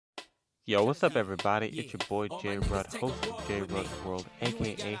Yo, what's up, everybody? It's your boy J Rudd, host of J Rudd's World,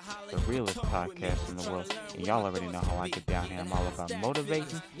 aka the realest podcast in the world. And y'all already know how I get down here. I'm all about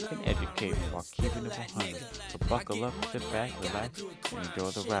motivating and educating while keeping it 100. So buckle up, sit back, relax, and enjoy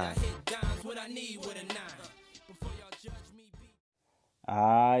the ride.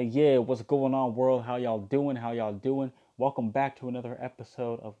 Yeah, what's going on, world? How y'all doing? How y'all doing? Welcome back to another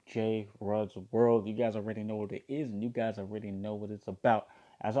episode of J Rudd's World. You guys already know what it is, and you guys already know what it's about.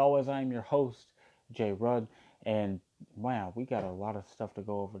 As always, I am your host, J Rudd, and wow, we got a lot of stuff to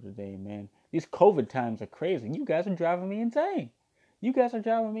go over today, man. These COVID times are crazy. You guys are driving me insane. You guys are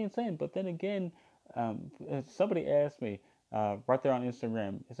driving me insane. But then again, somebody asked me, right there on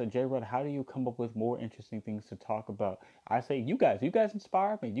Instagram. It said, J Rod, how do you come up with more interesting things to talk about? I say, you guys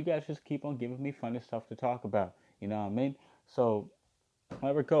inspire me. You guys just keep on giving me funny stuff to talk about. You know what I mean? So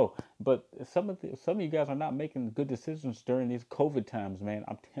there we go. But some of you guys are not making good decisions during these COVID times, man.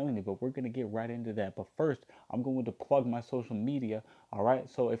 I'm telling you. But we're gonna get right into that. But first, I'm going to plug my social media. All right.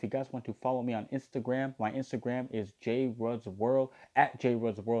 So if you guys want to follow me on Instagram, my Instagram is jrudsworld at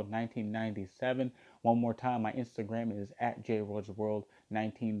jrudsworld 1997. One more time, my Instagram is at jrudsworld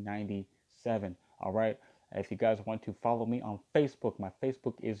 1997. All right. If you guys want to follow me on Facebook, my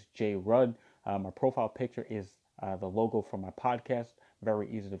Facebook is jrudd. My profile picture is the logo for my podcast. Very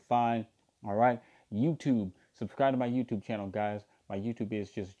easy to find. All right. YouTube. Subscribe to my YouTube channel, guys. My YouTube is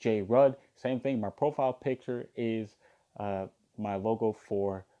just J Rudd. Same thing. My profile picture is uh, my logo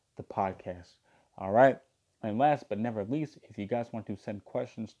for the podcast. All right. And last but never least, if you guys want to send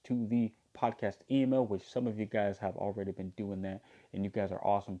questions to the podcast email, which some of you guys have already been doing that, and you guys are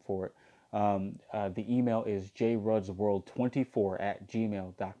awesome for it. The email is jrudsworld24 at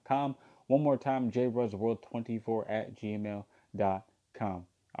gmail.com. One more time, jrudsworld24 at gmail.com.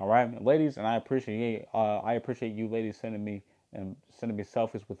 All right, ladies, and I appreciate you ladies sending me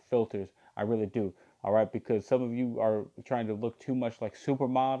selfies with filters. I really do. All right, because some of you are trying to look too much like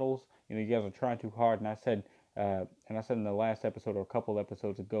supermodels. You know, you guys are trying too hard, and I said in the last episode or a couple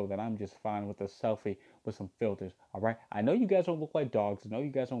episodes ago that I'm just fine with a selfie with some filters. All right, I know you guys don't look like dogs. I know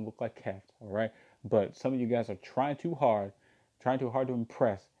you guys don't look like cats. All right, but some of you guys are trying too hard to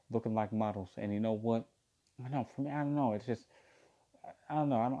impress, looking like models. And you know what? I know for me, I don't know. It's just I don't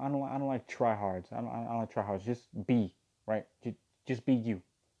know. I don't like tryhards. I don't like tryhards. Just be right. Just be you.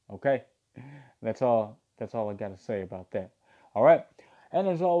 Okay. That's all I got to say about that. All right. And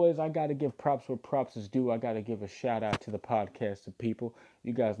as always, I got to give props where props is due. I got to give a shout out to the podcast of people.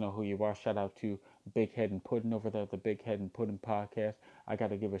 You guys know who you are. Shout out to Big Head and Puddin over there at the Big Head and Puddin podcast. I got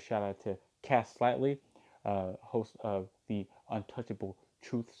to give a shout out to Cass Slightly, host of the Untouchable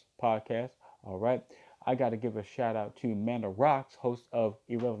Truths podcast. All right. I got to give a shout out to Amanda Rocks, host of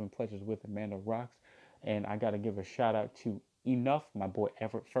Irrelevant Pleasures with Amanda Rocks. And I got to give a shout out to Enough, my boy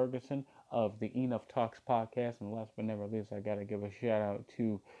Everett Ferguson of the Enough Talks podcast. And last but never least, I got to give a shout out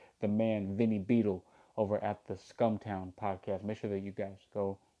to the man Vinny Beetle over at the Scumtown podcast. Make sure that you guys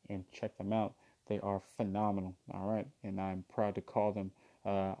go and check them out. They are phenomenal. All right. And I'm proud to call them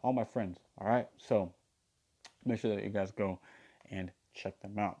all my friends. All right. So make sure that you guys go and check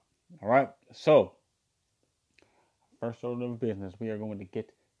them out. All right. So, first order of business, we are going to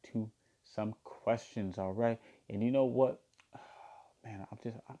get to some questions. All right. And you know what? Man,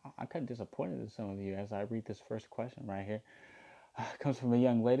 I'm kind of disappointed in some of you as I read this first question right here. It comes from a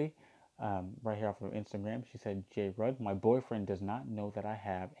young lady right here off of Instagram. She said, J Rudd, my boyfriend does not know that I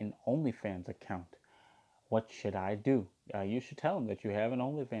have an OnlyFans account. What should I do? You should tell him that you have an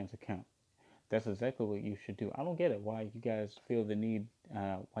OnlyFans account. That's exactly what you should do. I don't get it why you guys feel the need,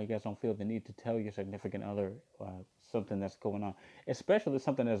 why you guys don't feel the need to tell your significant other something that's going on, especially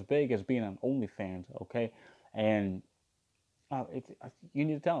something as big as being on OnlyFans. Okay, and you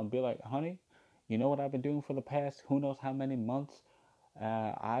need to tell them, be like, honey, you know what I've been doing for the past who knows how many months.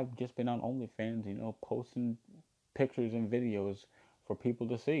 I've just been on OnlyFans, you know, posting pictures and videos for people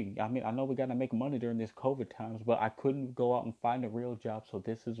to see. I mean, I know we got to make money during this COVID times, but I couldn't go out and find a real job, so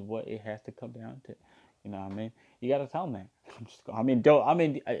this is what it has to come down to. You know what I mean? You got to tell them that. I mean, don't. I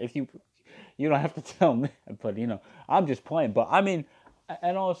mean, if you don't have to tell me, but you know, I'm just playing. But I mean,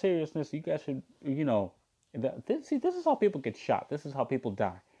 in all seriousness, you guys should, you know, this is how people get shot. This is how people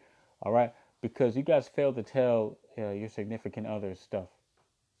die. All right, because you guys failed to tell your significant other stuff.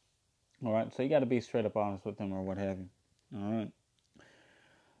 All right, so you got to be straight up honest with them or what have you. All right.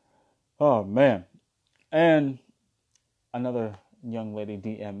 Oh man. And another young lady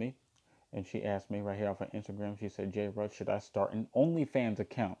DM me, and she asked me right here off of Instagram. She said, "Jay Rudd, should I start an OnlyFans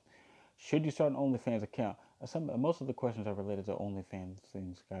account? Should you start an OnlyFans account?" Most of the questions are related to OnlyFans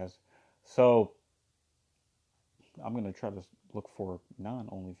things, guys. So I'm gonna try to look for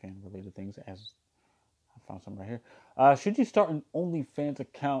non-OnlyFans related things as I found some right here. Should you start an OnlyFans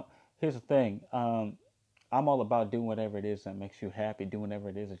account? Here's the thing. I'm all about doing whatever it is that makes you happy, doing whatever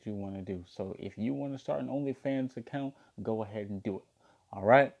it is that you want to do. So if you want to start an OnlyFans account, go ahead and do it. All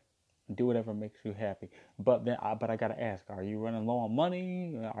right, do whatever makes you happy. But I gotta ask: are you running low on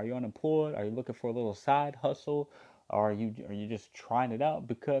money? Are you unemployed? Are you looking for a little side hustle? Or are you just trying it out?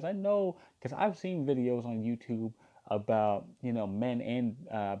 Because I know, because I've seen videos on YouTube about men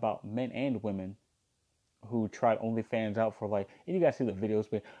and women who tried OnlyFans out for like, and you guys see the videos,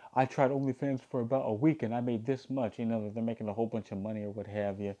 but I tried OnlyFans for about a week and I made this much. They're making a whole bunch of money or what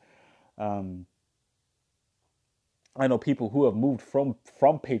have you. Um, I know people who have moved from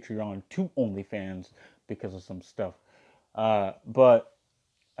Patreon to OnlyFans because of some stuff. But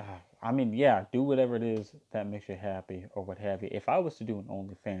I mean, yeah, do whatever it is that makes you happy or what have you. If I was to do an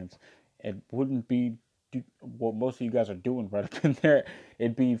OnlyFans, it wouldn't be what most of you guys are doing right up in there.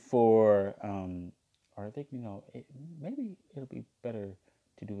 It'd be for, or I think, maybe it'll be better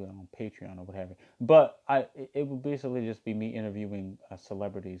to do it on Patreon or what have you. But it would basically just be me interviewing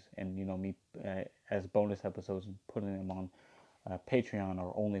celebrities and, me as bonus episodes and putting them on Patreon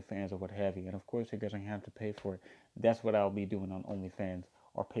or OnlyFans or what have you. And of course, you guys are going to have to pay for it. That's what I'll be doing on OnlyFans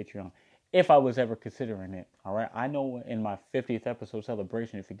or Patreon if I was ever considering it. All right. I know in my 50th episode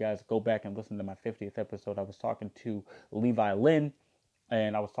celebration, if you guys go back and listen to my 50th episode, I was talking to Levi Lynn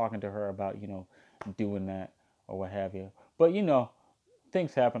and I was talking to her about, doing that or what have you. But,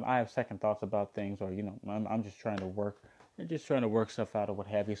 things happen. I have second thoughts about things, or, I'm just trying to work stuff out or what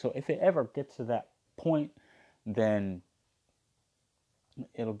have you. So if it ever gets to that point, then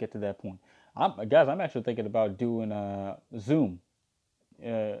it'll get to that point. I'm actually thinking about doing Zoom,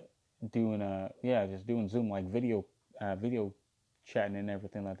 uh, just doing Zoom like video chatting and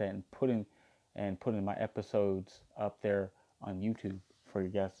everything like that, and putting my episodes up there on YouTube for you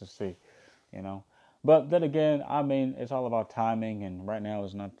guys to see, you know. But then again, I mean, it's all about timing, and right now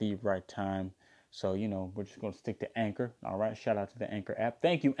is not the right time. So, we're just going to stick to Anchor. All right. Shout out to the Anchor app.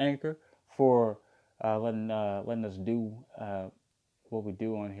 Thank you, Anchor, for letting us do what we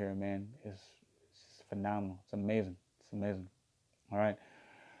do on here, man. It's phenomenal. It's amazing. It's amazing. All right.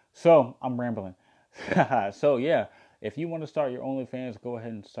 So I'm rambling. So yeah, if you want to start your OnlyFans, go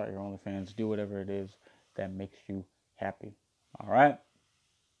ahead and start your OnlyFans. Do whatever it is that makes you happy. All right.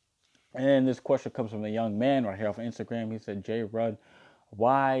 And this question comes from a young man right here off Instagram. He said, J. Rudd,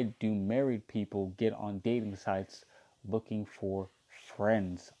 why do married people get on dating sites looking for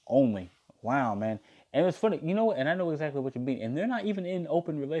friends only? Wow, man. And it's funny, and I know exactly what you mean. And they're not even in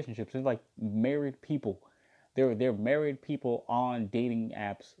open relationships. They're like married people. They're married people on dating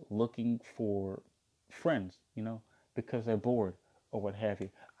apps looking for friends, because they're bored or what have you.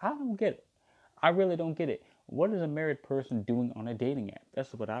 I don't get it. I really don't get it. What is a married person doing on a dating app?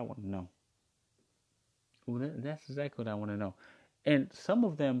 That's what I want to know. Well, that's exactly what I want to know. And some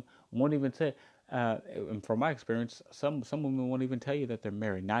of them won't even say, and from my experience, some women won't even tell you that they're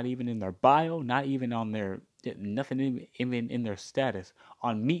married. Not even in their bio, not even on their, nothing even in their status.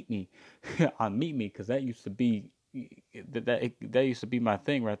 On Meet Me, on Meet Me, because that used to be that used to be my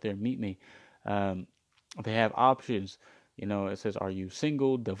thing right there. Meet Me. Um, they have options. It says, "Are you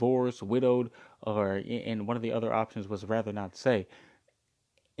single, divorced, widowed?" And one of the other options was rather not say.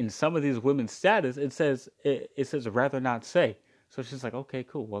 In some of these women's status, it says rather not say. So she's like, okay,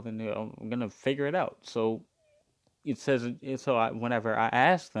 cool. Well, then I'm gonna figure it out. So it says, whenever I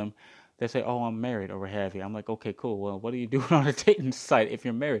ask them, they say, oh, I'm married or what have you. I'm like, okay, cool. Well, what are you doing on a dating site if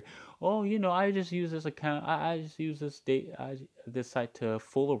you're married? Oh, I just use this account. I just use this site to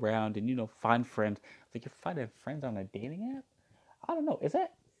fool around and find friends. Like, you're finding friends on a dating app? I don't know. Is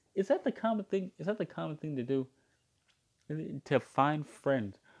that the common thing? Is that the common thing to do? To find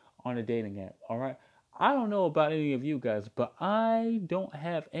friends on a dating app. All right. I don't know about any of you guys, but I don't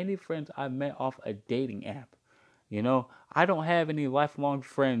have any friends I met off a dating app. I don't have any lifelong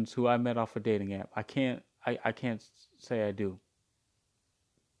friends who I met off a dating app. I can't say I do.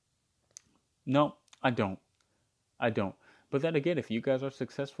 No, I don't. I don't. But then again, if you guys are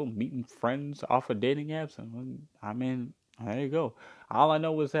successful meeting friends off of dating apps, I mean, there you go. All I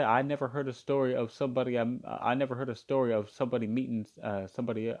know is that I never heard a story of somebody. I never heard a story of somebody meeting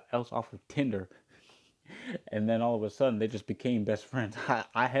somebody else off of Tinder, and then all of a sudden they just became best friends.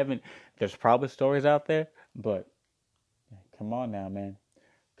 I haven't. There's probably stories out there, but come on now, man.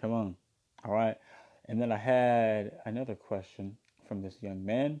 Come on. All right. And then I had another question from this young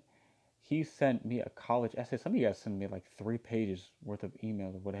man. he sent me a college essay. Some of you guys sent me like 3 pages worth of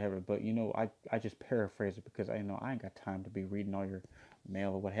emails or whatever. But I just paraphrase it because I ain't got time to be reading all your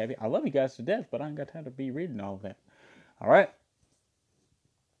mail or what have you. I love you guys to death, but I ain't got time to be reading all of that. All right.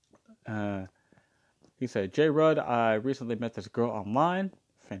 Uh, he said, J. Rudd, I recently met this girl online.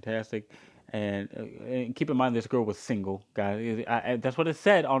 Fantastic. And keep in mind, this girl was single, guys. That's what it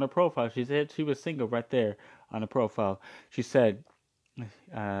said on her profile. She said she was single right there on the profile. She said,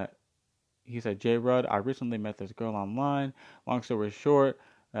 he said, J. Rudd, I recently met this girl online. Long story short,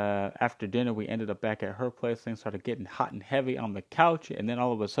 after dinner, we ended up back at her place. Things started getting hot and heavy on the couch. And then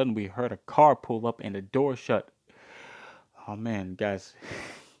all of a sudden, we heard a car pull up and the door shut. Oh, man, guys,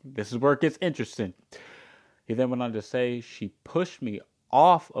 this is where it gets interesting. He then went on to say she pushed me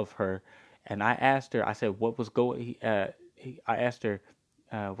off of her, and I asked her. I said, "What was going?" I asked her,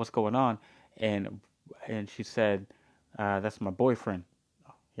 "What's going on?" And she said, "That's my boyfriend."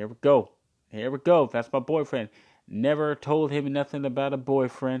 Here we go. Here we go. That's my boyfriend. Never told him nothing about a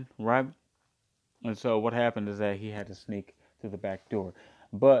boyfriend, right? And so what happened is that he had to sneak through the back door.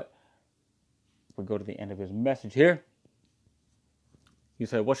 But we go to the end of his message here. He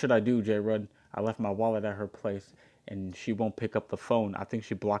said, "What should I do, J. Rudd? I left my wallet at her place, and she won't pick up the phone. I think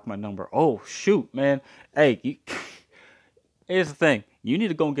she blocked my number." Oh, shoot, man. Hey, here's the thing. You need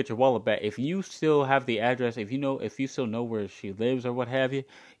to go and get your wallet back. If you still have the address, if you still know where she lives or what have you,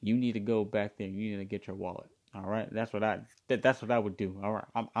 you need to go back there. You need to get your wallet. All right, that's what I would do. All right,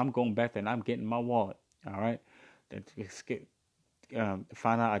 I'm going back there and I'm getting my wallet. All right,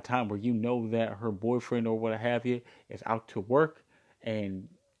 find out a time where you know that her boyfriend or what have you is out to work, and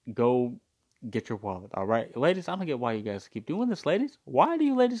go get your wallet. All right, ladies, I don't get why you guys keep doing this, ladies. Why do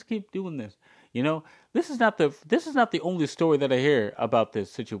you ladies keep doing this? This is not the only story that I hear about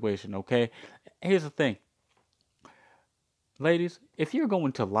this situation. Okay, here's the thing, ladies. If you're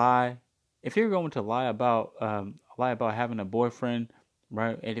going to lie about having a boyfriend,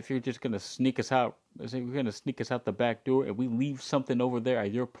 right? And if you're just gonna sneak us out, say we're gonna sneak us out the back door, and we leave something over there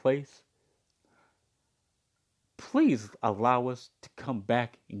at your place, please allow us to come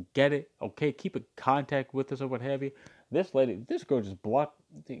back and get it. Okay, keep in contact with us or what have you. This girl just blocked.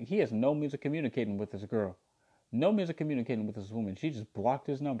 He has no means of communicating with this girl, no means of communicating with this woman. She just blocked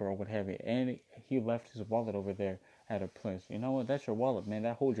his number or what have you, and he left his wallet over there at her place. You know what? That's your wallet, man.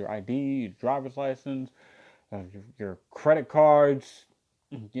 That holds your ID, your driver's license, your credit cards,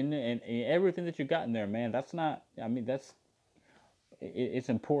 and everything that you got in there, man. That's not. I mean, it's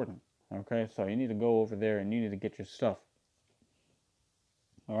important. Okay, so you need to go over there and you need to get your stuff.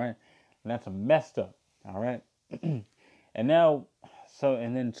 All right, and that's messed up. All right, and now,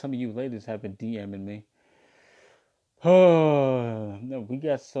 and then some of you ladies have been DMing me. Oh, no, we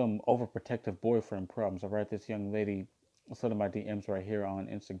got some overprotective boyfriend problems. All right, this young lady slid in my DMs right here on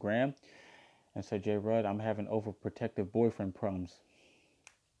Instagram and said, J. Rudd, I'm having overprotective boyfriend problems.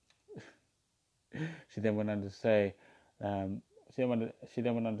 She then went on to say,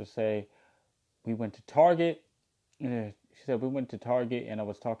 we went to Target. She said, we went to Target and I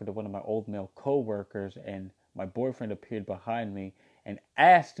was talking to one of my old male co-workers, and my boyfriend appeared behind me and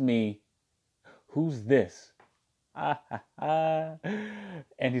asked me, who's this? And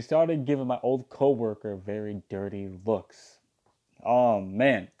he started giving my old co-worker very dirty looks. Oh,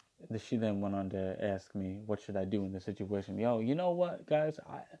 man. She then went on to ask me, what should I do in this situation? Yo, you know what, guys?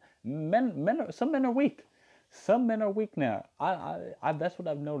 Some men are weak. Some men are weak now. That's what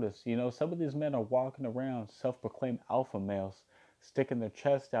I've noticed. Some of these men are walking around self-proclaimed alpha males, sticking their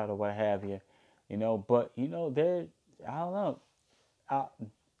chest out or what have you. But they're, I don't know.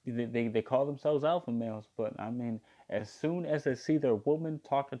 They call themselves alpha males, but I mean, as soon as they see their woman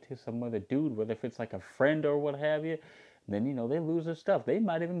talking to some other dude, whether if it's like a friend or what have you, then they lose their stuff. They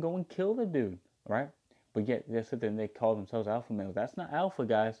might even go and kill the dude, right? But yet they call themselves alpha males. That's not alpha,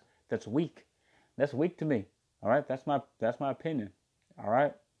 guys. That's weak. That's weak to me. All right, that's my opinion. All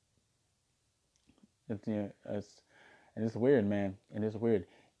right, and it's weird, man. And it's weird.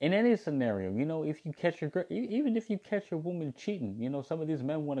 In any scenario, if you catch your girl, even if you catch your woman cheating, some of these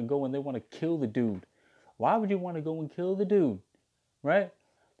men want to go and they want to kill the dude. Why would you want to go and kill the dude, right?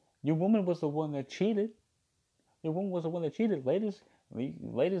 Your woman was the one that cheated. Ladies.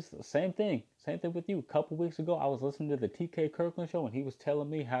 Ladies, same thing with you. A couple weeks ago, I was listening to the TK Kirkland show, and he was telling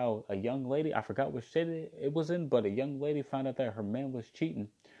me how a young lady, I forgot which state it was in, but a young lady found out that her man was cheating,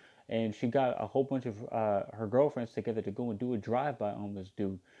 and she got a whole bunch of her girlfriends together to go and do a drive-by on this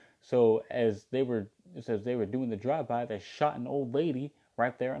dude. So as they were doing the drive-by, they shot an old lady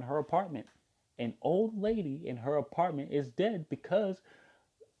right there in her apartment. An old lady in her apartment is dead because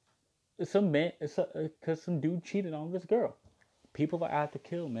some dude cheated on this girl. People are out to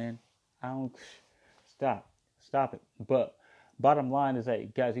kill, man. I don't. Stop it. But bottom line is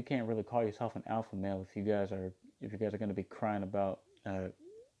that, guys, you can't really call yourself an alpha male if you guys are going to be crying about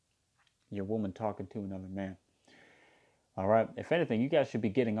your woman talking to another man. All right. If anything, you guys should be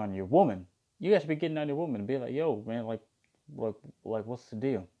getting on your woman. You guys should be getting on your woman and be like, yo, man, like, what's the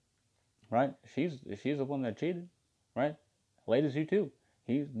deal, right? She's the one that cheated, right? Ladies, you too.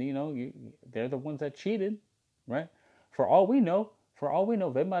 They're the ones that cheated, right? For all we know,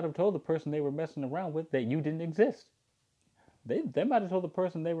 they might have told the person they were messing around with that you didn't exist. They might have told the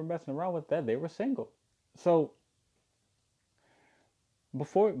person they were messing around with that they were single. So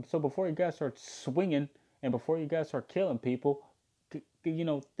before you guys start swinging and before you guys start killing people,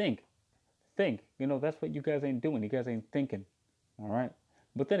 think. That's what you guys ain't doing. You guys ain't thinking. All right.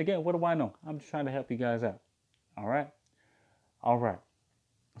 But then again, what do I know? I'm just trying to help you guys out. All right. All right.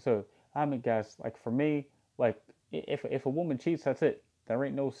 So I mean, guys, like for me, like if a woman cheats, that's it. There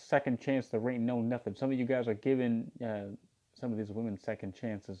ain't no second chance. There ain't no nothing. Some of you guys are giving some of these women second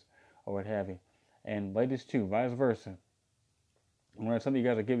chances or what have you, and ladies too, vice versa. All right. Some of you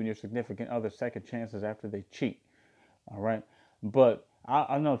guys are giving your significant other second chances after they cheat. All right. But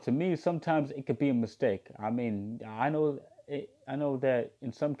I know, to me, sometimes it could be a mistake. I mean, I know that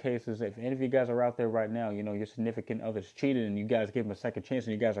in some cases, if any of you guys are out there right now, your significant other's cheated and you guys give them a second chance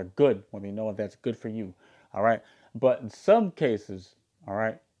and you guys are good. Well, you know what? That's good for you. All right. But in some cases, all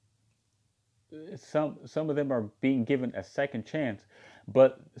right, some of them are being given a second chance,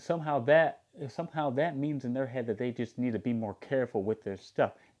 but somehow that means in their head that they just need to be more careful with their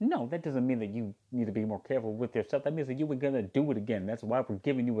stuff. No, that doesn't mean that you need to be more careful with your stuff. That means that you were gonna do it again. That's why we're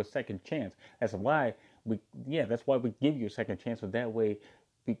giving you a second chance. That's why we give you a second chance. So that way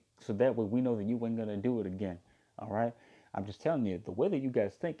we know that you ain't gonna do it again. All right. I'm just telling you, the way that you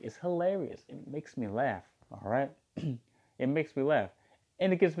guys think is hilarious. It makes me laugh. All right. It makes me laugh,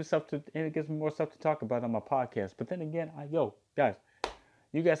 and it gives me more stuff to talk about on my podcast. But then again, guys,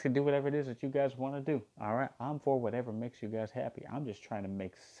 you guys can do whatever it is that you guys want to do. All right, I'm for whatever makes you guys happy. I'm just trying to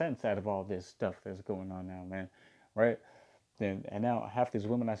make sense out of all this stuff that's going on now, man. Right? And now half these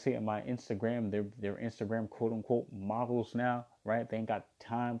women I see on my Instagram, they're Instagram quote unquote models now, right? They ain't got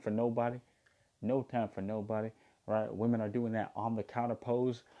time for nobody, no time for nobody, right? Women are doing that on the counter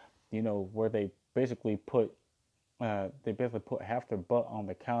pose, where they basically put half their butt on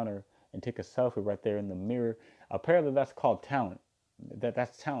the counter and take a selfie right there in the mirror. Apparently, that's called talent.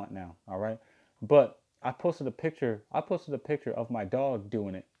 That's talent now. All right. But I posted a picture. Of my dog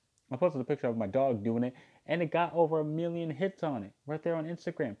doing it. And it got over 1 million hits on it right there on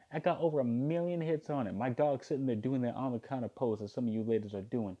Instagram. I got over 1 million hits on it. My dog sitting there doing that on the counter pose that some of you ladies are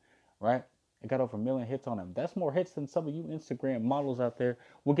doing, right? It got over 1 million hits on him. That's more hits than some of you Instagram models out there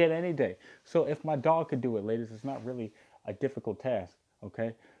will get any day. So if my dog could do it, ladies, it's not really a difficult task.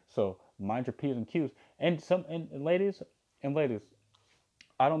 Okay. So mind your P's and Q's. And ladies,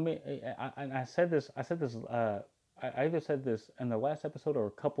 I don't mean. I said this. I either said this in the last episode or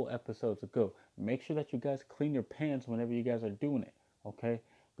a couple episodes ago. Make sure that you guys clean your pants whenever you guys are doing it. Okay.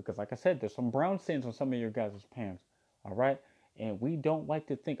 Because like I said, there's some brown stains on some of your guys' pants. All right. And we don't like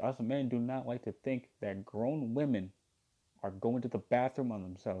to think, us men do not like to think that grown women are going to the bathroom on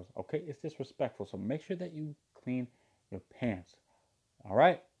themselves. Okay? It's disrespectful. So make sure that you clean your pants. All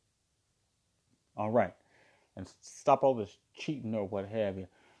right? All right. And stop all this cheating or what have you.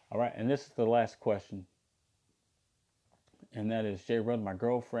 All right? And this is the last question. And that is, J. Rud, my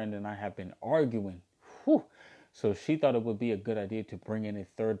girlfriend and I have been arguing. Whew. So she thought it would be a good idea to bring in a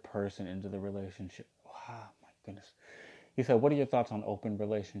third person into the relationship. Wow, my goodness. He said, "What are your thoughts on open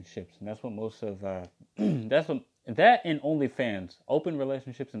relationships?" And that's what most of that and OnlyFans, open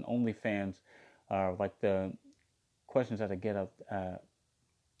relationships and OnlyFans, are like the questions that I get up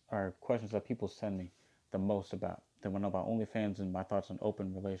are questions that people send me the most about. They want to know about OnlyFans and my thoughts on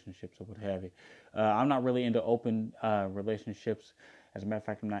open relationships or what have you. I'm not really into open relationships. As a matter of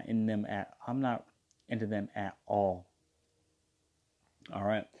fact, I'm not into them at all. All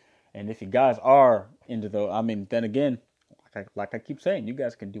right, and if you guys are into those, I mean, then again. Like I keep saying, you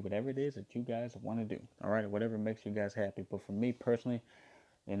guys can do whatever it is that you guys want to do. All right, whatever makes you guys happy. But for me personally,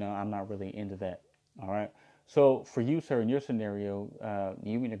 I'm not really into that. All right. So for you, sir, in your scenario,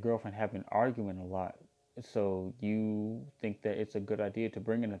 you and your girlfriend have been arguing a lot. So you think that it's a good idea to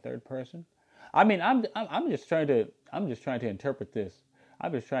bring in a third person? I mean, I'm just trying to interpret this.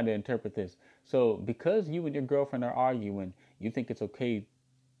 I'm just trying to interpret this. So because you and your girlfriend are arguing, you think it's okay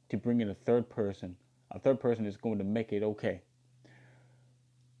to bring in a third person. A third person is going to make it okay.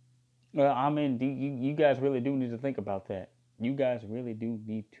 Well, I mean, you guys really do need to think about that. You guys really do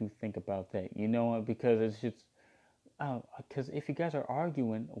need to think about that. Because it's just, Because if you guys are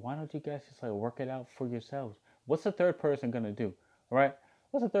arguing, why don't you guys just like work it out for yourselves? What's the third person gonna do, right?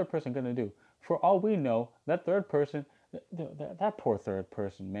 What's the third person gonna do? For all we know, that third person, that poor third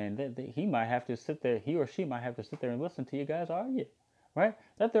person, man, he might have to sit there, he or she might have to sit there and listen to you guys argue, right?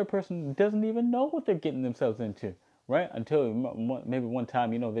 That third person doesn't even know what they're getting themselves into, right? Until maybe one time,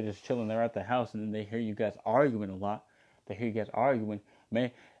 they're just chilling there at the house and then they hear you guys arguing a lot. They hear you guys arguing.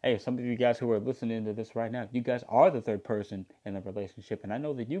 Man, hey, some of you guys who are listening to this right now, you guys are the third person in the relationship. And I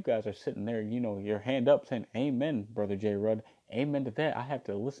know that you guys are sitting there, your hand up saying, Amen, Brother J. Rudd. Amen to that. I have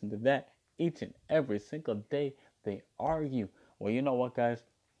to listen to that each and every single day they argue. Well, you know what, guys?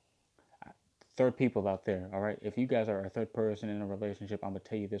 Third people out there, all right? If you guys are a third person in a relationship, I'm going to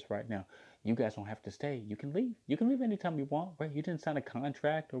tell you this right now. You guys don't have to stay. You can leave. You can leave anytime you want, right? You didn't sign a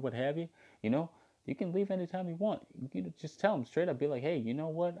contract or what have you, you know? You can leave anytime you want. You just tell them straight up. Be like, hey, you know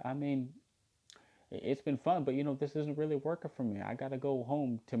what? I mean, it's been fun, but this isn't really working for me. I got to go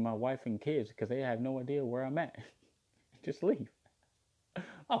home to my wife and kids because they have no idea where I'm at. Just leave.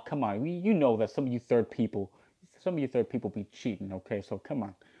 Oh, come on. You know that some of you third people be cheating, okay? So come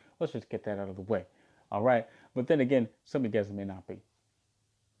on. Let's just get that out of the way. All right. But then again, some of you guys may not be.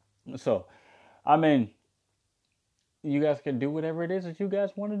 So, I mean, you guys can do whatever it is that you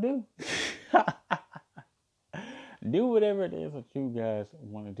guys want to do. Do whatever it is that you guys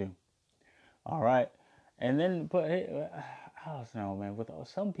want to do. All right. And then, but I don't know, man. With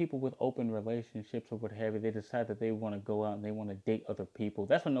some people with open relationships or what have you, they decide that they want to go out and they want to date other people.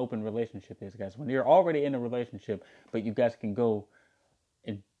 That's what an open relationship is, guys. When you're already in a relationship, but you guys can go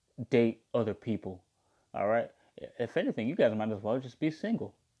and date other people. All right. If anything, you guys might as well just be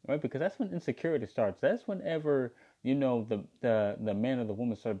single, right? Because that's when insecurity starts. That's whenever the man or the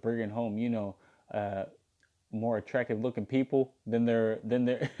woman start bringing home more attractive looking people than their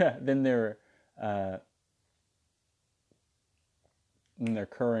uh, than their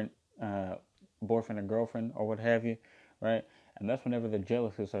current boyfriend or girlfriend or what have you, right? And that's whenever the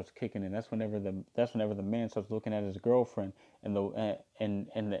jealousy starts kicking in. That's whenever the man starts looking at his girlfriend and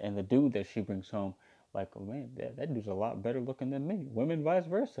the dude that she brings home, like, oh man, that dude's a lot better looking than me. Women vice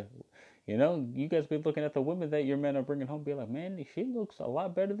versa. You guys be looking at the women that your men are bringing home, be like, man, she looks a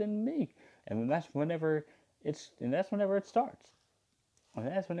lot better than me. And that's whenever it starts. And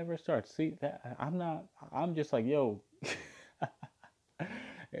that's whenever it starts. See that I'm just like, yo.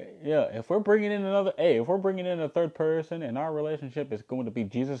 Yeah, if we're bringing in a third person in our relationship, it's going to be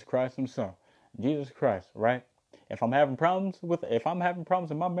Jesus Christ himself. Jesus Christ, right? If I'm having problems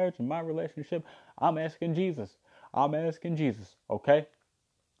in my marriage, in my relationship, I'm asking Jesus. Okay?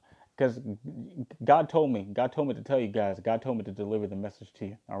 Because God told me to tell you guys. God told me to deliver the message to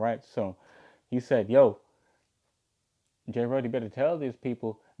you. All right? So he said, yo, J. Rod, you better tell these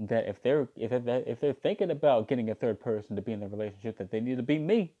people that if they're thinking about getting a third person to be in the relationship, that they need to be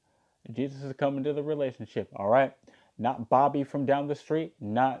me. Jesus is coming to the relationship, all right? Not Bobby from down the street,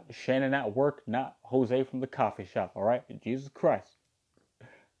 not Shannon at work, not Jose from the coffee shop, all right? Jesus Christ,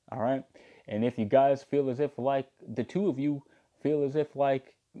 all right? And if you guys feel as if like the two of you feel as if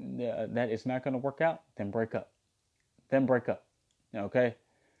like that it's not going to work out, then break up. Okay?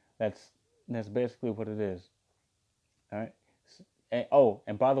 That's basically what it is. All right.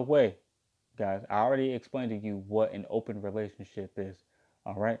 And by the way, guys, I already explained to you what an open relationship is.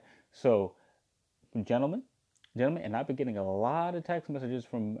 All right. So, gentlemen, and I've been getting a lot of text messages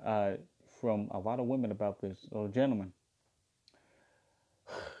from a lot of women about this. So, gentlemen,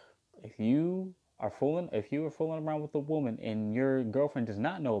 if you are fooling around with a woman and your girlfriend does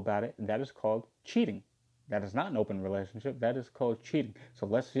not know about it, that is called cheating. That is not an open relationship. That is called cheating. So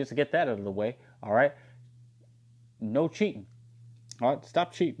let's just get that out of the way. All right. No cheating. All right,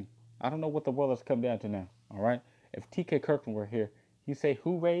 stop cheating. I don't know what the world has come down to now. All right. If T.K. Kirkland were here, he'd say,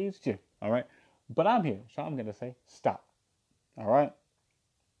 "Who raised you?" All right. But I'm here, so I'm gonna say, stop. All right.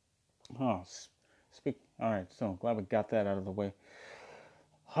 Oh, speak. All right. So glad we got that out of the way.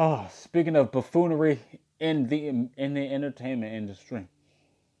 Oh, speaking of buffoonery in the entertainment industry,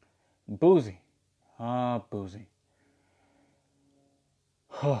 Boosie. Boosie.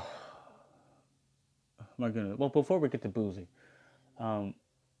 Oh my goodness. Well, before we get to Boosie,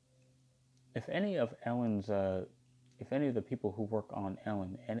 if any of the people who work on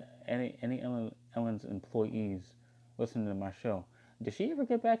Ellen and any Ellen's employees listening to my show, did she ever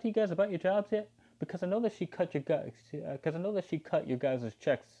get back to you guys about your jobs yet? Because I know that she cut your guys'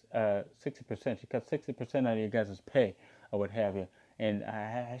 checks 60%. She cut 60% out of your guys' pay or what have you. And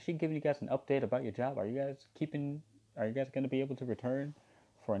has she given you guys an update about your job? Are you guys going to be able to return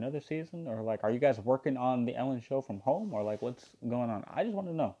for another season, or like, are you guys working on the Ellen show from home, or like, what's going on? I just want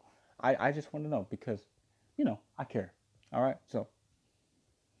to know. I just want to know because I care. All right. So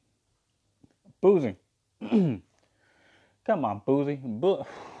Boosie, come on, Boosie.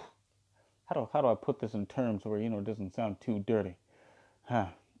 How do I put this in terms where it doesn't sound too dirty? Huh.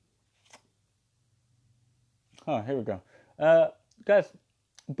 Here we go. Uh, Guys,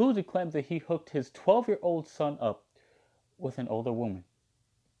 Boosie claims that he hooked his 12-year-old son up with an older woman.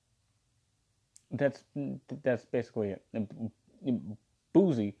 That's that's basically it.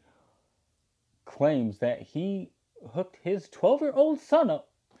 Boosie claims that he hooked his 12-year-old son up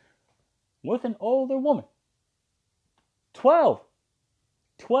with an older woman. 12.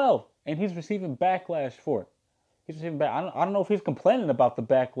 12. And he's receiving backlash for it. He's receiving back. I don't know if he's complaining about the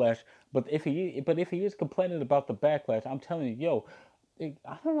backlash, but if he is complaining about the backlash, I'm telling you, yo,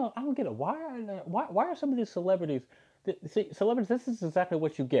 I don't know. I don't get it. Why are some of these celebrities? See, celebrities. This is exactly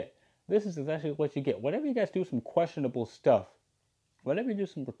what you get. This is exactly what you get. Whenever you guys do some questionable stuff, whenever you do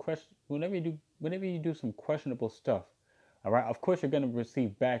some request, whenever you do some questionable stuff, all right. Of course, you're gonna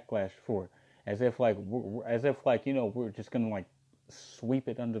receive backlash for it, as if we're just gonna like sweep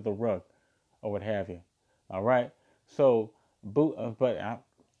it under the rug, or what have you. All right. So, but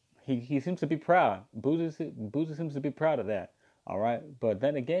he seems to be proud. Boozy seems to be proud of that. All right. But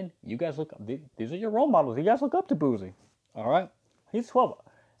then again, you guys look. These are your role models. You guys look up to Boozy. All right. He's 12.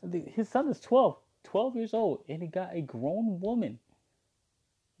 His son is 12. 12 years old, and he got a grown woman.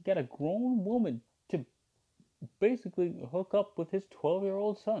 He got a grown woman to basically hook up with his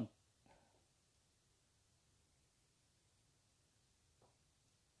 12-year-old son.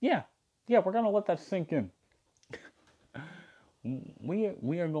 Yeah, yeah, we're gonna let that sink in. We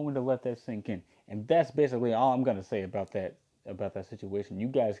are going to let that sink in, and that's basically all I'm gonna say about that situation. You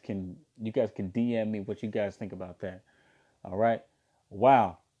guys can DM me what you guys think about that. All right.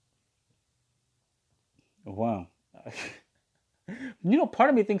 Wow. Wow. Part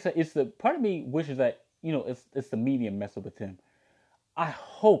of me thinks that part of me wishes that it's the media messing with him. I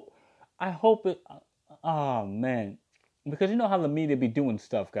hope, I hope it. Oh man, because you know how the media be doing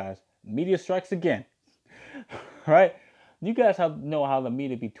stuff, guys. Media strikes again, right? You guys know how the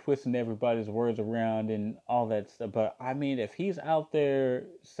media be twisting everybody's words around and all that stuff. But I mean, if he's out there,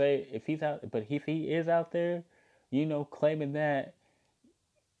 but if he is out there, claiming that,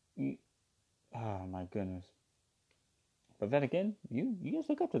 oh my goodness. But then again, you guys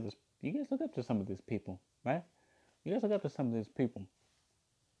look up to this. You guys look up to some of these people, right? You guys look up to some of these people.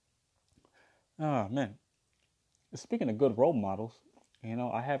 Oh man. Speaking of good role models,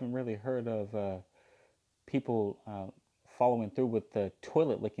 I haven't really heard of people following through with the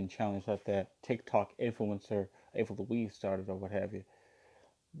toilet licking challenge that TikTok influencer Ava Louise started or what have you.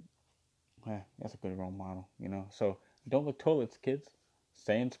 Yeah, that's a good role model, So don't lick toilets, kids.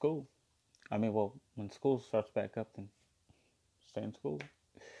 Stay in school. I mean, well, when school starts back up, then stay in school.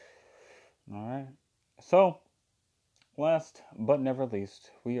 All right. So, last but never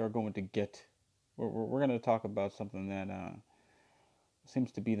least, we are going to get. We're going to talk about something that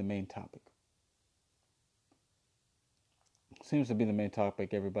seems to be the main topic. Seems to be the main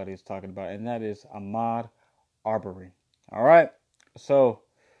topic everybody is talking about, and that is Ahmaud Arbery. All right. So,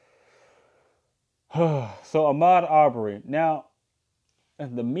 Ahmaud Arbery. Now,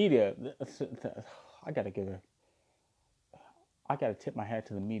 the media. I gotta give it. I gotta tip my hat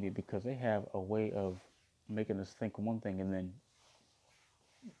to the media because they have a way of making us think one thing and then,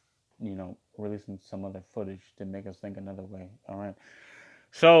 releasing some other footage to make us think another way. All right.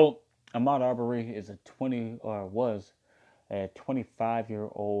 So Ahmaud Arbery is was a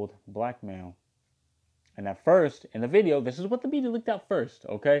 25-year-old black male. And at first, in the video, this is what the media leaked out first,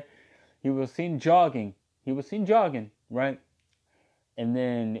 okay? He was seen jogging. Right? And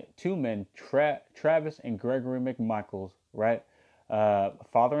then two men, Travis and Gregory McMichaels, right?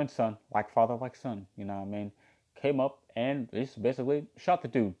 Father and son, like father, like son, you know what I mean? Came up and just basically shot the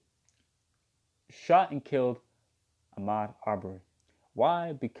dude. Shot and killed Ahmaud Arbery.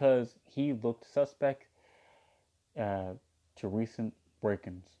 Why? Because he looked suspect to recent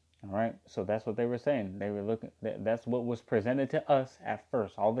break-ins. All right, so that's what they were saying. They were looking. That's what was presented to us at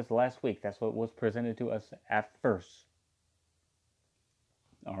first. All this last week, that's what was presented to us at first.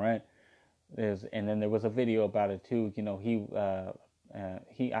 All right, and then there was a video about it too. I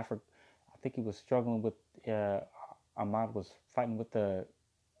think he was struggling with. Ahmaud was fighting with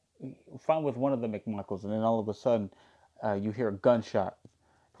one of the McMichaels, and then all of a sudden, you hear a gunshot,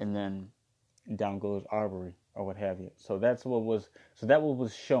 and then down goes Arbery or what have you. So that what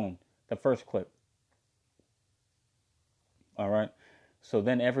was shown, the first clip. All right. So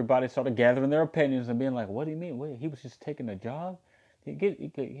then everybody started gathering their opinions and being like, "What do you mean? Wait, he was just taking a jog?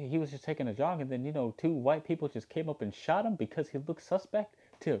 He was just taking a jog, and then two white people just came up and shot him because he looked suspect.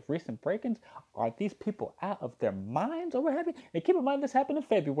 to recent break-ins. Are these people out of their minds or what have you? And keep in mind, this happened in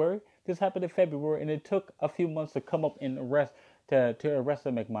February. And it took a few months to come up and arrest the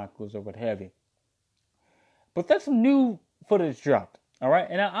McMichaels or what have you. But that's some new footage dropped. All right,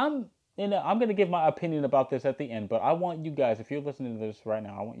 and I'm gonna give my opinion about this at the end. But I want you guys, if you're listening to this right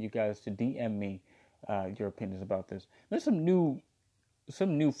now, I want you guys to DM me your opinions about this. There's some new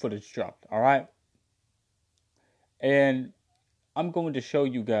footage dropped. All right. And I'm going to show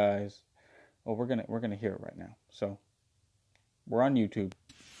you guys. Oh, we're gonna hear it right now. So we're on YouTube.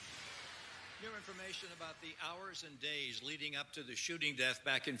 New information about the hours and days leading up to the shooting death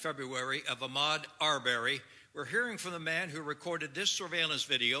back in February of Ahmaud Arbery. We're hearing from the man who recorded this surveillance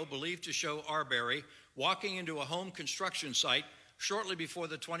video, believed to show Arbery walking into a home construction site shortly before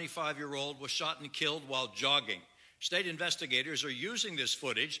the 25-year-old was shot and killed while jogging. State investigators are using this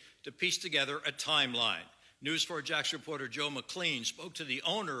footage to piece together a timeline. News 4 Jax reporter Joe McLean spoke to the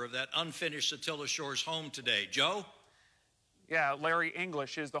owner of that unfinished Satilla Shores home today. Joe? Yeah, Larry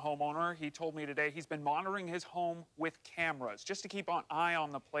English is the homeowner. He told me today he's been monitoring his home with cameras just to keep an eye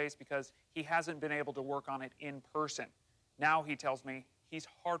on the place because he hasn't been able to work on it in person. Now he tells me he's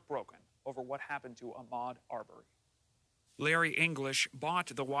heartbroken over what happened to Ahmaud Arbery. Larry English bought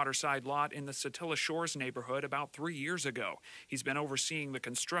the waterside lot in the Satilla Shores neighborhood about 3 years ago. He's been overseeing the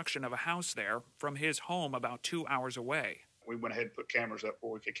construction of a house there from his home about 2 hours away. We went ahead and put cameras up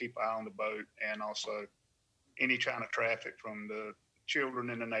where we could keep an eye on the boat and also any kind of traffic from the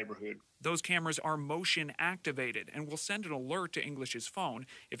children in the neighborhood. Those cameras are motion activated and will send an alert to English's phone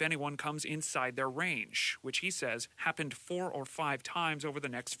if anyone comes inside their range, which he says happened 4 or 5 times over the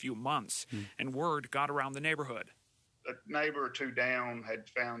next few months. And word got around the neighborhood. A neighbor or two down had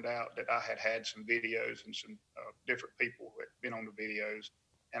found out that I had some videos and some different people who had been on the videos.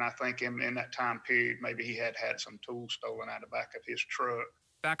 And I think in that time period, maybe he had some tools stolen out of the back of his truck.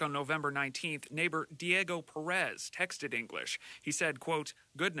 Back on November 19th, neighbor Diego Perez texted English. He said, quote,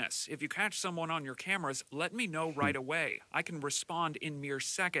 "Goodness, if you catch someone on your cameras, let me know right away. I can respond in mere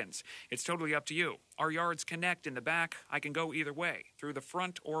seconds. It's totally up to you. Our yards connect in the back. I can go either way, through the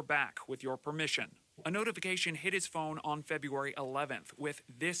front or back, with your permission." A notification hit his phone on February 11th with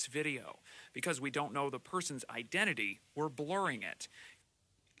this video. Because we don't know the person's identity, we're blurring it.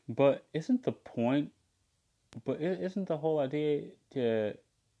 But isn't the whole idea to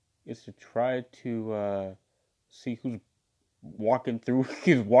try to see who's walking through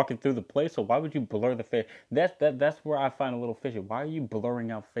the place? So why would you blur the face? That's where I find a little fishy. Why are you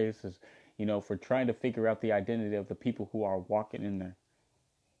blurring out faces, for trying to figure out the identity of the people who are walking in there?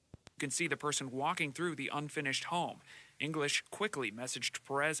 You can see the person walking through the unfinished home. English quickly messaged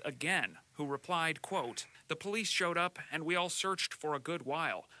Perez again, who replied, quote, "The police showed up and we all searched for a good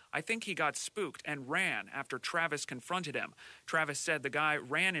while. I think he got spooked and ran after Travis confronted him. Travis said the guy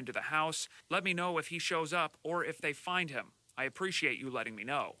ran into the house. Let me know if he shows up or if they find him. I appreciate you letting me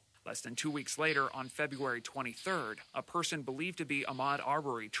know." Less than 2 weeks later, on February 23rd, a person believed to be Ahmaud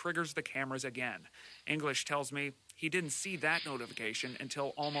Arbery triggers the cameras again. English tells me he didn't see that notification until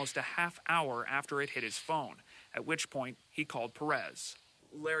almost a half hour after it hit his phone, at which point he called Perez.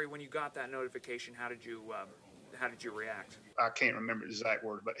 Larry, when you got that notification, how did you react? I can't remember the exact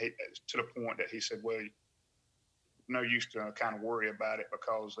word, but to the point that he said, well, no use to kind of worry about it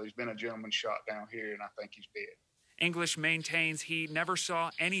because there's been a gentleman shot down here and I think he's dead. English maintains he never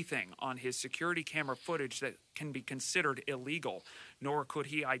saw anything on his security camera footage that can be considered illegal, nor could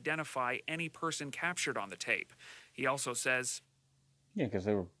he identify any person captured on the tape. He also says, yeah, because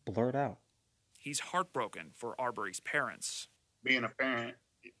they were blurred out. He's heartbroken for Arbery's parents. Being a parent,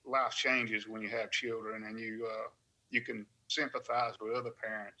 life changes when you have children, and you can sympathize with other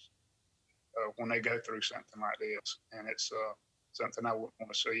parents when they go through something like this, and it's something I wouldn't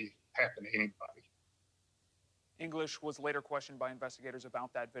want to see happen to anybody. English was later questioned by investigators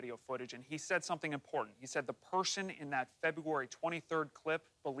about that video footage, and he said something important. He said the person in that February 23rd clip,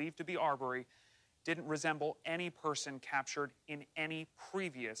 believed to be Arbery, didn't resemble any person captured in any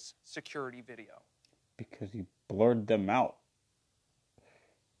previous security video. Because you blurred them out.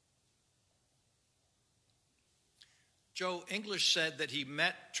 Joe, English said that he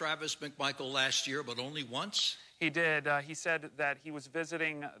met Travis McMichael last year, but only once. He did. He said that he was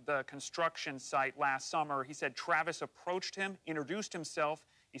visiting the construction site last summer. He said Travis approached him, introduced himself.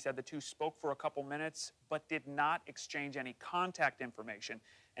 He said the two spoke for a couple minutes, but did not exchange any contact information.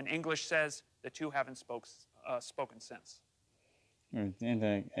 And English says the two haven't spoken since. Ain't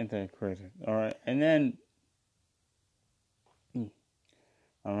that crazy? All right, and then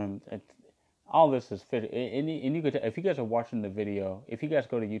all this is fit. And you could, if you guys are watching the video, if you guys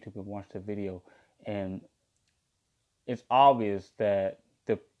go to YouTube and watch the video, and it's obvious that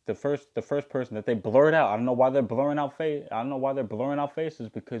the the first person that they blurred out. I don't know why they're blurring out face. I don't know why they're blurring out faces,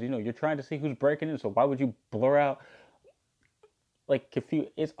 because you're trying to see who's breaking in. So why would you blur out? Like,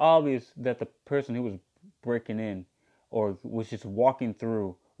 it's obvious that the person who was breaking in or was just walking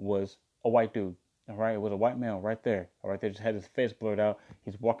through was a white dude. All right, it was a white male right there. All right, they just had his face blurred out.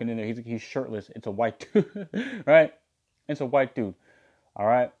 He's walking in there. He's shirtless. It's a white dude, right? It's a white dude. All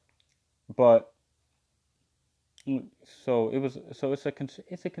right, but so it's a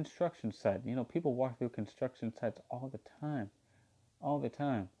construction site. People walk through construction sites all the time. All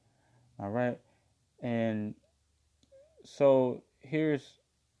right, and so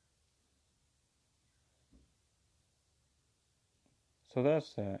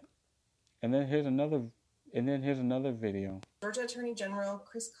that's that. And then here's another video. Georgia Attorney General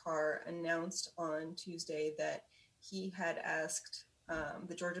Chris Carr announced on Tuesday that he had asked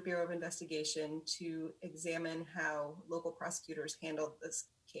the Georgia Bureau of Investigation to examine how local prosecutors handled this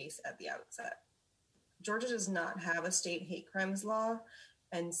case at the outset. Georgia does not have a state hate crimes law,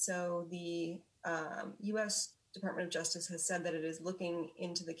 and so the U.S. Department of Justice has said that it is looking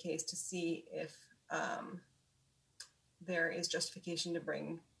into the case to see if there is justification to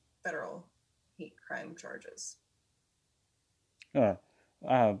bring federal hate crime charges. So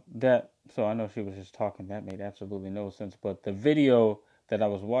I know she was just talking. That made absolutely no sense. But the video that I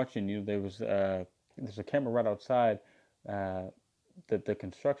was watching, there's a camera right outside the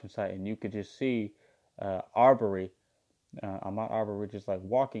construction site, and you could just see Ahmaud Arbery just like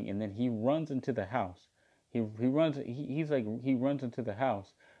walking, and then he runs into the house. He runs into the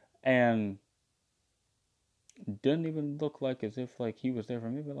house, and doesn't even look like as if like he was there for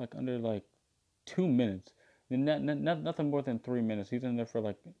maybe like under like 2 minutes. Nothing more than 3 minutes. He's in there for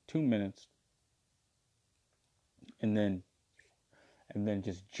like 2 minutes, and then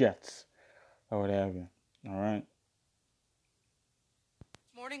just jets or whatever. All right.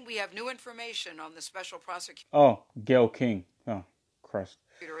 This morning we have new information on the special prosecutor. Oh, Gayle King. Oh, Christ.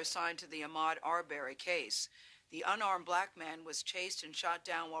 Assigned to the Ahmaud Arbery case. The unarmed black man was chased and shot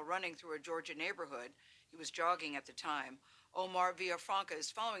down while running through a Georgia neighborhood. He was jogging at the time. Omar Villafranca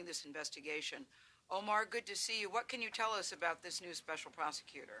is following this investigation. Omar, good to see you. What can you tell us about this new special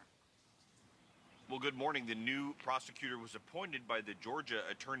prosecutor? Well, good morning. The new prosecutor was appointed by the Georgia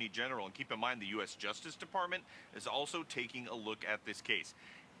Attorney General. And keep in mind, the U.S. Justice Department is also taking a look at this case.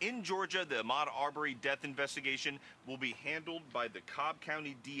 In Georgia, the Ahmaud Arbery death investigation will be handled by the Cobb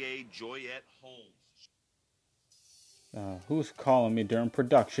County DA, Joyette Holmes. Who's calling me during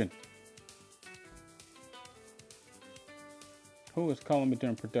production? Who is calling me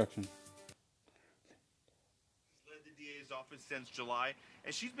during production? Led the DA's office since July,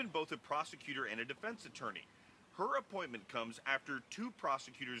 and she's been both a prosecutor and a defense attorney. Her appointment comes after 2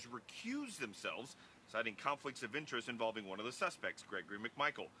 prosecutors recused themselves, citing conflicts of interest involving one of the suspects, Gregory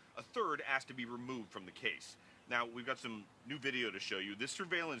McMichael. A third asked to be removed from the case. Now, we've got some new video to show you. This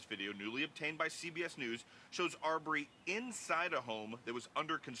surveillance video, newly obtained by CBS News, shows Arbery inside a home that was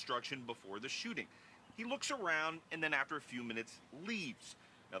under construction before the shooting. He looks around and then after a few minutes leaves.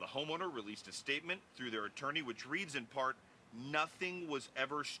 Now, the homeowner released a statement through their attorney, which reads in part, "Nothing was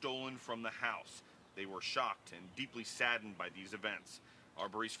ever stolen from the house." They were shocked and deeply saddened by these events.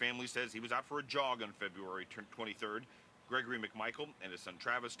 Arbery's family says he was out for a jog on February 23rd. Gregory McMichael and his son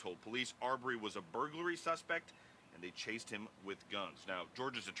Travis told police Arbery was a burglary suspect and they chased him with guns. Now,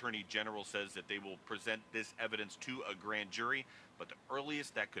 Georgia's Attorney General says that they will present this evidence to a grand jury, but the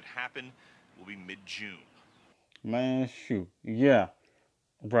earliest that could happen will be mid-June. Man, shoot. Yeah,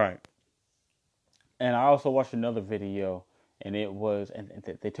 right. And I also watched another video, and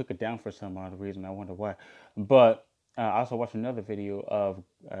they took it down for some odd reason. I wonder why. But I also watched another video of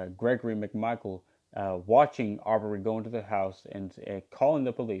Gregory McMichael watching Arbery go into the house and calling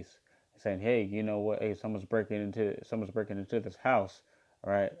the police, saying, "Hey, you know what? Hey, someone's breaking into this house."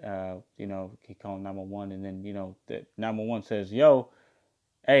 All right. He called 911, and then the 911 says, "Yo,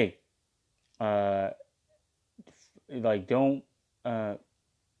 hey, don't."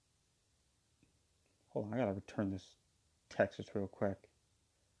 Hold on, I gotta return this text just real quick.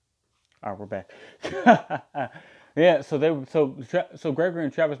 All right, we're back. Yeah, so Gregory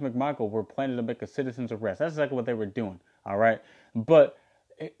and Travis McMichael were planning to make a citizen's arrest. That's exactly what they were doing. All right, but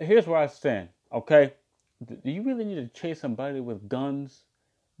here's where I stand. Okay, do you really need to chase somebody with guns?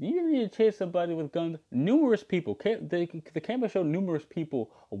 Do you really need to chase somebody with guns? Numerous people. The camera showed numerous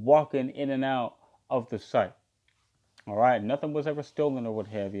people walking in and out of the site. All right, nothing was ever stolen or what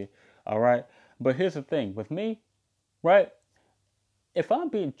have you. All right, but here's the thing with me, right? If I'm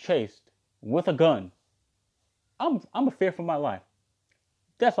being chased with a gun, I'm a fear for my life.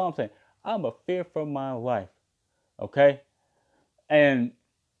 That's all I'm saying. I'm a fear for my life. Okay? And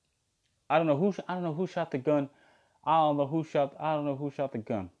I don't know who shot the gun. I don't know who shot the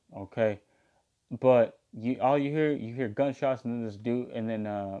gun. Okay, but you hear gunshots, and then this dude, and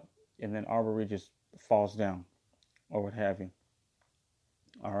then Arbery just falls down or what have you.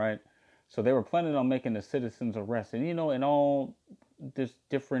 All right, so they were planning on making a citizen's arrest, and in all this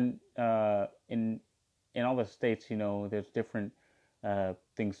different in all the states, there's different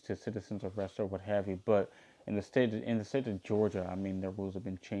things to citizens arrest or what have you. But in the state of Georgia, I mean, their rules have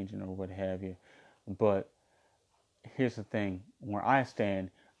been changing or what have you. But here's the thing: where I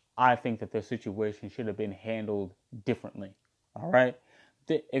stand, I think that the situation should have been handled differently. All right,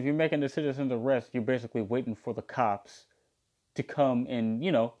 if you're making a citizen's arrest, you're basically waiting for the cops to come and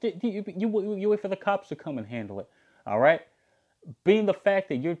you wait for the cops to come and handle it. All right, being the fact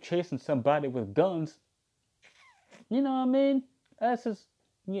that you're chasing somebody with guns, you know what I mean? That's just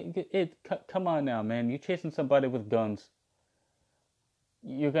come on now, man. You're chasing somebody with guns.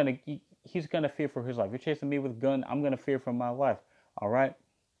 He's gonna fear for his life. You're chasing me with a gun. I'm gonna fear for my life. All right.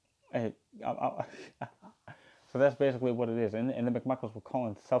 So that's basically what it is. And the McMichaels were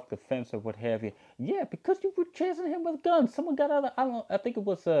calling self-defense or what have you. Yeah, because you were chasing him with guns. Someone got out of, I think it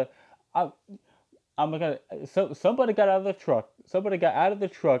was, somebody got out of the truck. Somebody got out of the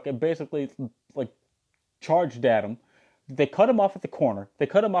truck and basically, like, charged at him. They cut him off at the corner.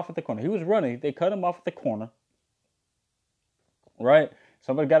 He was running. They cut him off at the corner. Right?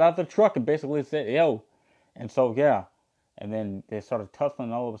 Somebody got out of the truck and basically said, yo. And so, yeah. And then they started tussling,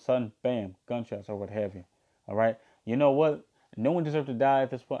 and all of a sudden, bam, gunshots or what have you. All right. You know what? No one deserved to die at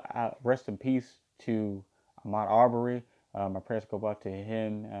this point. Rest in peace to Ahmaud Arbery. My prayers go out to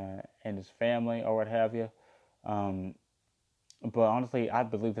him and his family or what have you. But honestly, I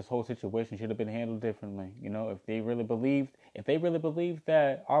believe this whole situation should have been handled differently. If they really believed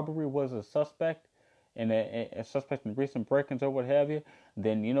that Arbery was a suspect and a suspect in recent break-ins or what have you,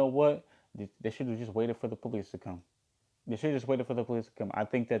 then you know what? They should have just waited for the police to come. I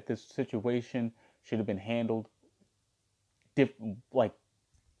think that this situation should have been handled a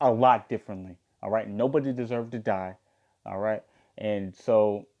lot differently. All right. Nobody deserved to die. All right. And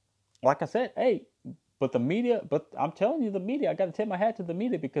so, like I said, hey, but I'm telling you, the media, I got to tip my hat to the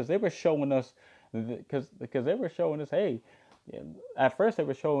media because they were showing us, hey, at first they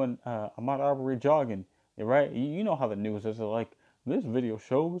were showing Ahmaud Arbery jogging, right? You know how the news is. Like, this video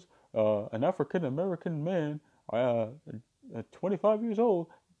shows an African-American man, 25 years old,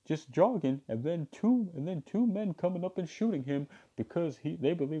 just jogging, and then two men coming up and shooting him because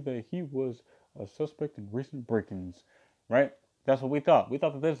they believe that he was a suspect in recent break-ins, right? That's what we thought. We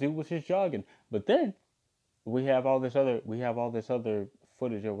thought that this dude was just jogging, but then we have all this other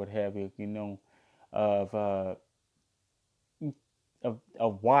footage or what have you, of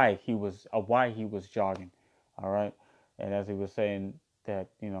why he was jogging, all right. And as he was saying that,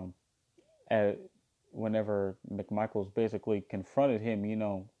 whenever McMichaels basically confronted him,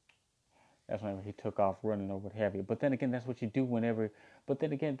 that's whenever he took off running or what have you. But then again, that's what you do whenever. But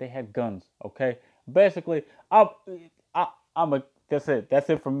then again, they had guns. Okay, basically, that's it. That's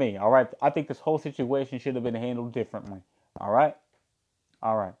it for me. All right. I think this whole situation should have been handled differently. All right.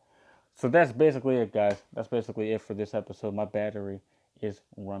 So that's basically it, guys. That's basically it for this episode. My battery is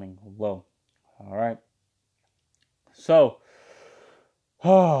running low. All right. So,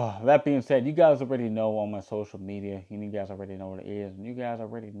 that being said, you guys already know on my social media. You guys already know what it is. And you guys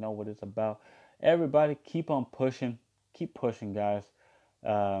already know what it's about. Everybody, keep on pushing. Keep pushing, guys.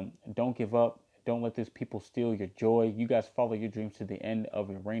 Don't give up. Don't let these people steal your joy. You guys follow your dreams to the end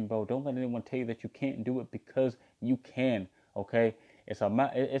of your rainbow. Don't let anyone tell you that you can't do it because you can, okay? It's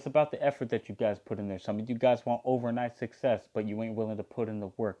about the effort that you guys put in there. Some of you guys want overnight success, but you ain't willing to put in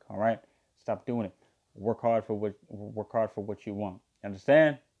the work, all right? Stop doing it. Work hard for what you want.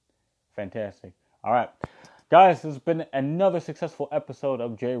 Understand? Fantastic. All right. Guys, this has been another successful episode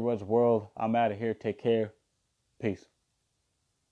of J. Rudd's World. I'm out of here. Take care. Peace.